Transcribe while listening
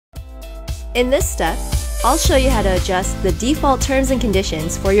In this step, I'll show you how to adjust the default terms and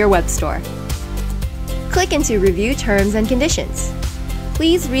conditions for your web store. Click into Review Terms and Conditions.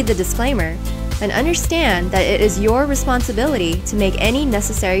 Please read the disclaimer and understand that it is your responsibility to make any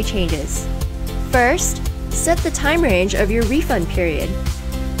necessary changes. First, set the time range of your refund period.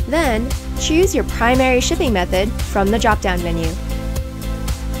 Then, choose your primary shipping method from the drop-down menu.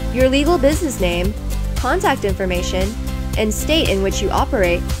 Your legal business name, contact information, and state in which you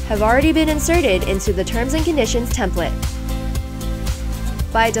operate have already been inserted into the Terms and Conditions template.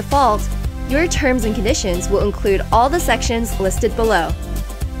 By default, your terms and conditions will include all the sections listed below.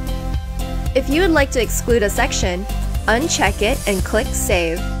 If you would like to exclude a section, uncheck it and click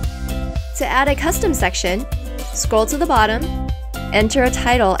Save. To add a custom section, scroll to the bottom, enter a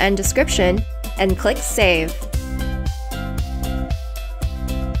title and description, and click Save.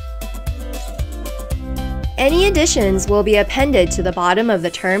 Any additions will be appended to the bottom of the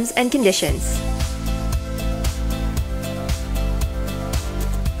terms and conditions.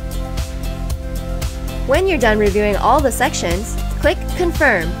 When you're done reviewing all the sections, click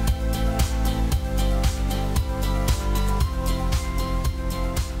Confirm.